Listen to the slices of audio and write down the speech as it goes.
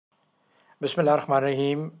Bismillah ar-Rahman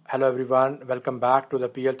ar-Rahim. Hello everyone. Welcome back to the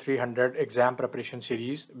PL-300 exam preparation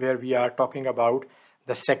series where we are talking about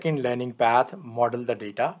the second learning path, model the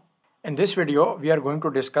data. In this video, we are going to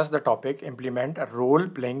discuss the topic implement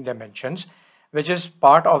role-playing dimensions, which is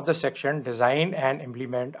part of the section design and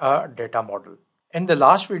implement a data model. In the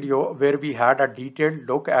last video where we had a detailed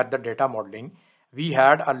look at the data modeling, we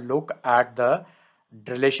had a look at the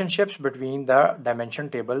relationships between the dimension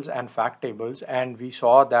tables and fact tables, and we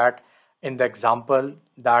saw that in the example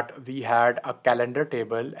that we had a calendar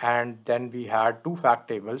table and then we had two fact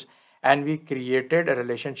tables, and we created a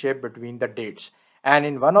relationship between the dates. And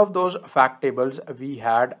in one of those fact tables, we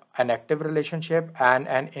had an active relationship and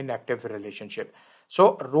an inactive relationship.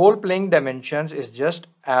 So role-playing dimensions is just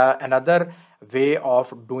another way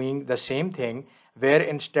of doing the same thing, where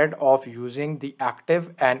instead of using the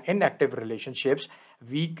active and inactive relationships,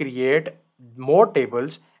 we create more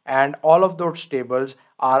tables, and all of those tables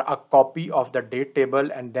are a copy of the date table,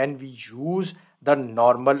 and then we use the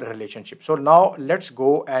normal relationship. So now let's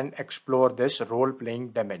go and explore this role-playing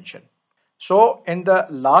dimension. So in the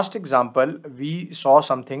last example, we saw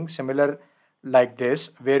something similar like this,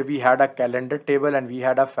 where we had a calendar table and we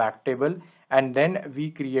had a fact table, and then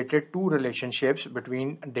we created two relationships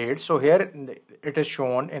between dates. So here it is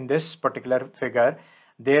shown in this particular figure.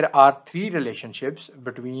 There are three relationships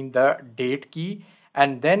between the date key,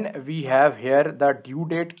 and then we have here the due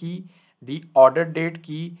date key, the order date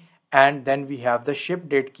key, and then we have the ship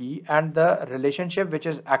date key, and the relationship which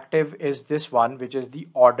is active is this one, which is the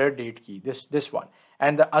order date key, this one,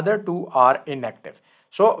 and the other two are inactive.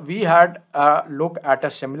 So we had a look at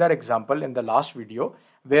a similar example in the last video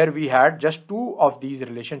where we had just two of these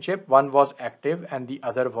relationships. One was active and the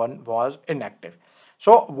other one was inactive.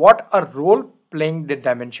 So what a role playing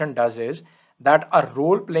dimension does is that a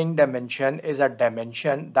role playing dimension is a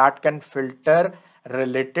dimension that can filter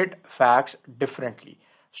related facts differently.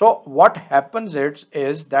 So what happens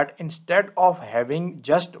is that instead of having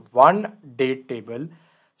just one date table,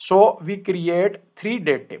 so we create three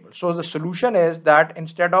date tables. So the solution is that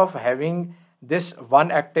instead of having this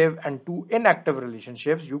one active and two inactive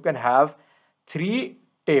relationships, you can have three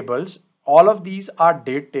tables. All of these are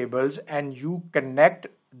date tables, and you connect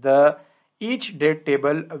each date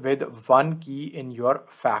table with one key in your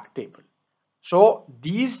fact table. So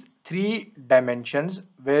these three dimensions,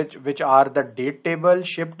 which are the date table,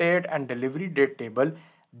 ship date, and delivery date table,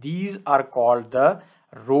 these are called the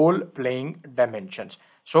role playing dimensions.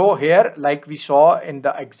 So here, like we saw in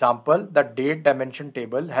the example, the date dimension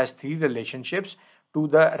table has three relationships to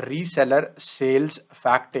the reseller sales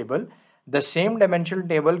fact table. The same dimension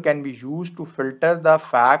table can be used to filter the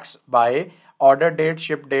facts by order date,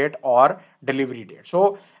 ship date, or delivery date.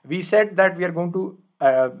 So we said that we are going to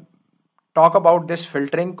talk about this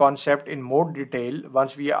filtering concept in more detail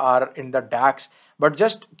once we are in the DAX, but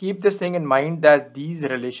just keep this thing in mind that these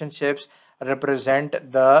relationships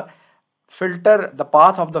represent the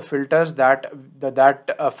path of the filters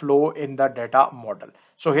that flow in the data model.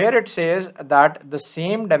 So here it says that the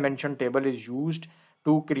same dimension table is used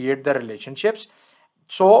to create the relationships.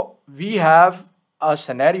 So we have a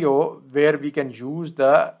scenario where we can use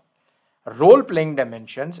the role-playing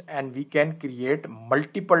dimensions and we can create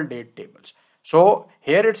multiple date tables. So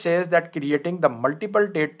here it says that creating the multiple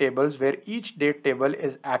date tables where each date table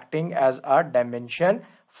is acting as a dimension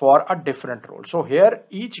for a different role. So here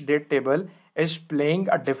each date table is playing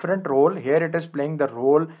a different role. Here it is playing the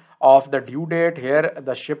role of the due date, here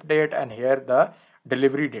the ship date, and here the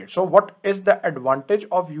delivery date. So what is the advantage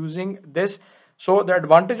of using this? So the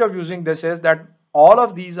advantage of using this is that all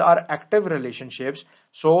of these are active relationships.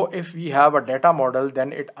 So if we have a data model,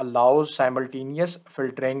 then it allows simultaneous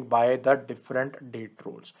filtering by the different date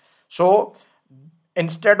roles. So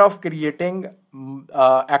instead of creating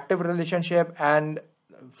active relationship and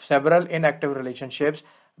several inactive relationships,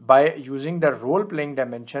 by using the role playing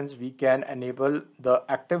dimensions, we can enable the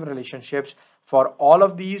active relationships for all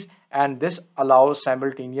of these, and this allows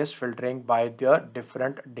simultaneous filtering by the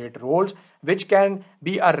different date roles, which can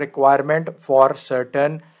be a requirement for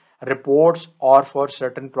certain reports or for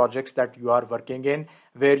certain projects that you are working in,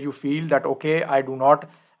 where you feel that okay, I do not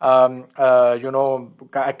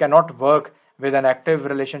I cannot work with an active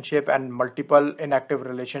relationship and multiple inactive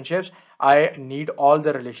relationships. I need all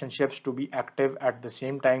the relationships to be active at the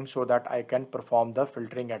same time so that I can perform the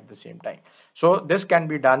filtering at the same time. So this can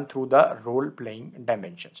be done through the role-playing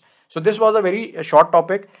dimensions. So this was a very short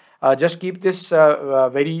topic. Just keep this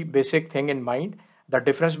very basic thing in mind, the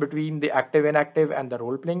difference between the active, inactive, and the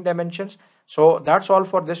role-playing dimensions. So that's all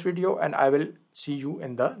for this video, and I will see you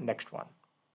in the next one.